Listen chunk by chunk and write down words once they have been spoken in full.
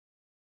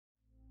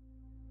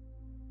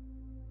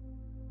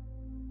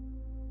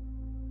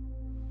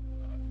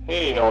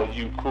Hey, all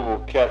you cool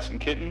cats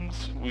and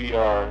kittens. We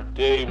are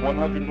day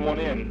 101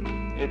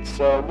 in. It's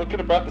looking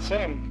about the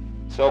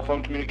same. Cell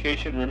phone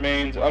communication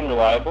remains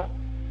unreliable.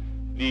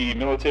 The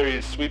military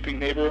is sweeping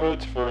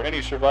neighborhoods for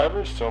any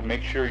survivors, so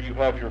make sure you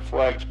have your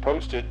flags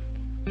posted.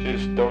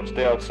 Just don't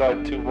stay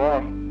outside too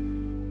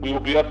long. We will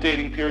be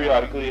updating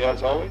periodically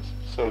as always,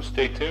 so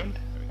stay tuned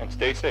and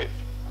stay safe.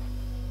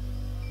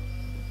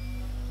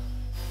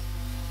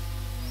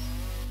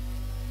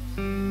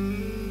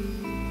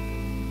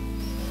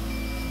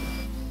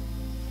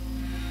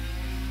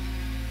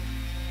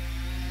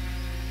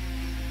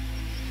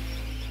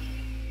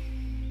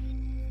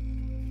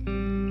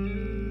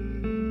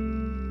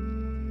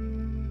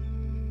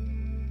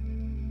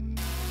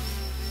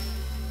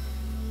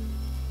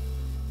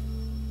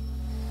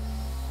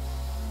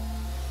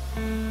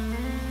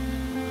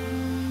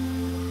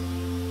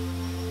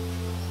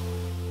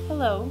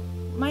 Hello,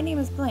 my name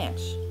is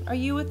Blanche. Are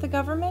you with the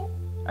government?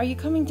 Are you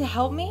coming to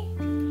help me?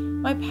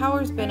 My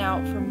power's been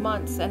out for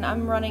months and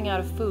I'm running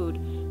out of food.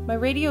 My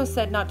radio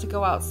said not to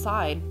go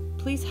outside.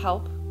 Please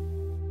help.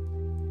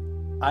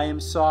 I am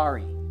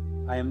sorry.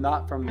 I am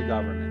not from the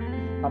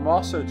government. I'm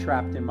also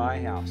trapped in my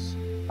house.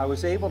 I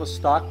was able to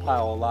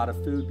stockpile a lot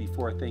of food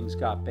before things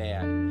got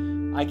bad.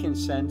 I can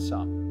send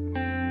some.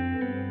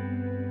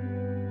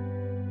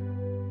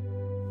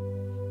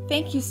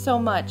 Thank you so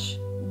much.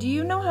 Do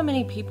you know how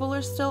many people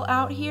are still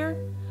out here?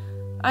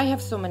 I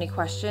have so many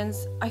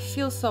questions. I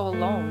feel so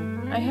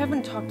alone. I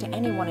haven't talked to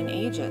anyone in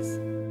ages.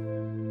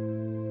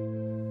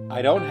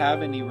 I don't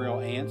have any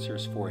real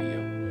answers for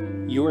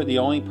you. You are the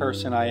only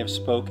person I have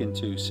spoken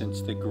to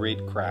since the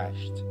grid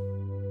crashed.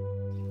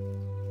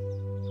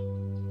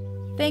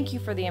 Thank you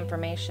for the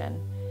information.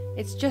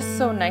 It's just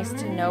so nice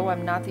to know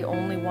I'm not the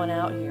only one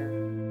out here.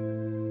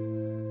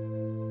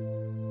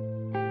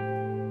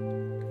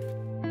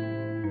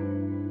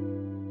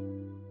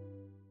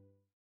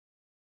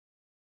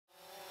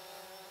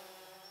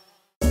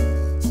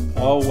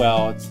 Oh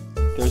well,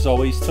 there's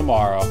always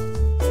tomorrow.